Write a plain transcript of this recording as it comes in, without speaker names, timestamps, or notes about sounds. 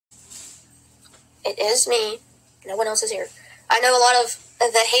It is me. No one else is here. I know a lot of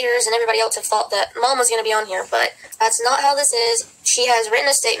the haters and everybody else have thought that Mom was going to be on here, but that's not how this is. She has written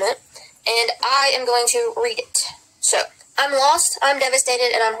a statement, and I am going to read it. So, I'm lost, I'm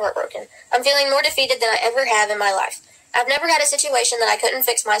devastated, and I'm heartbroken. I'm feeling more defeated than I ever have in my life. I've never had a situation that I couldn't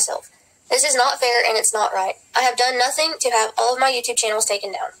fix myself. This is not fair, and it's not right. I have done nothing to have all of my YouTube channels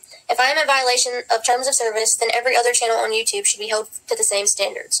taken down. If I am in violation of terms of service, then every other channel on YouTube should be held to the same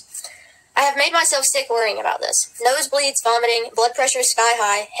standards. I have made myself sick worrying about this. Nosebleeds, vomiting, blood pressure sky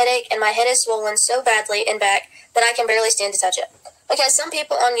high, headache, and my head is swollen so badly and back that I can barely stand to touch it. Because some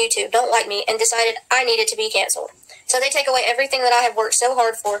people on YouTube don't like me and decided I needed to be canceled. So they take away everything that I have worked so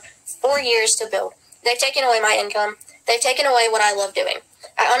hard for 4 years to build. They've taken away my income. They've taken away what I love doing.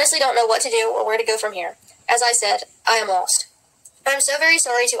 I honestly don't know what to do or where to go from here. As I said, I am lost. I'm so very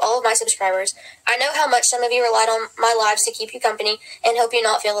sorry to all of my subscribers. I know how much some of you relied on my lives to keep you company and hope you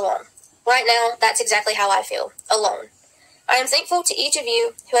not feel alone. Right now, that's exactly how I feel. Alone. I am thankful to each of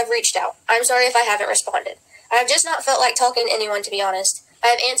you who have reached out. I'm sorry if I haven't responded. I have just not felt like talking to anyone, to be honest. I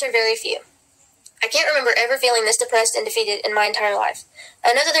have answered very few. I can't remember ever feeling this depressed and defeated in my entire life.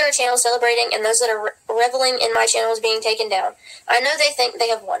 I know that there are channels celebrating and those that are reveling in my channels being taken down. I know they think they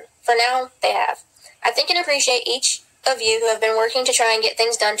have won. For now, they have. I thank and appreciate each of you who have been working to try and get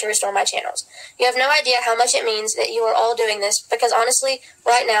things done to restore my channels. You have no idea how much it means that you are all doing this, because honestly,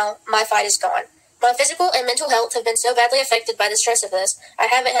 right now, my fight is gone. My physical and mental health have been so badly affected by the stress of this, I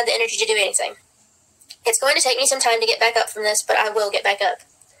haven't had the energy to do anything. It's going to take me some time to get back up from this, but I will get back up.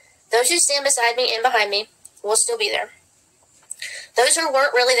 Those who stand beside me and behind me will still be there. Those who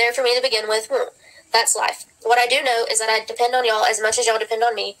weren't really there for me to begin with won't. That's life. What I do know is that I depend on y'all as much as y'all depend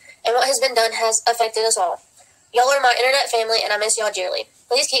on me, and what has been done has affected us all. Y'all are my internet family, and I miss y'all dearly.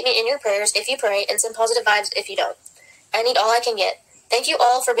 Please keep me in your prayers if you pray, and send positive vibes if you don't. I need all I can get. Thank you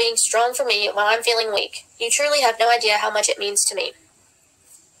all for being strong for me while I'm feeling weak. You truly have no idea how much it means to me.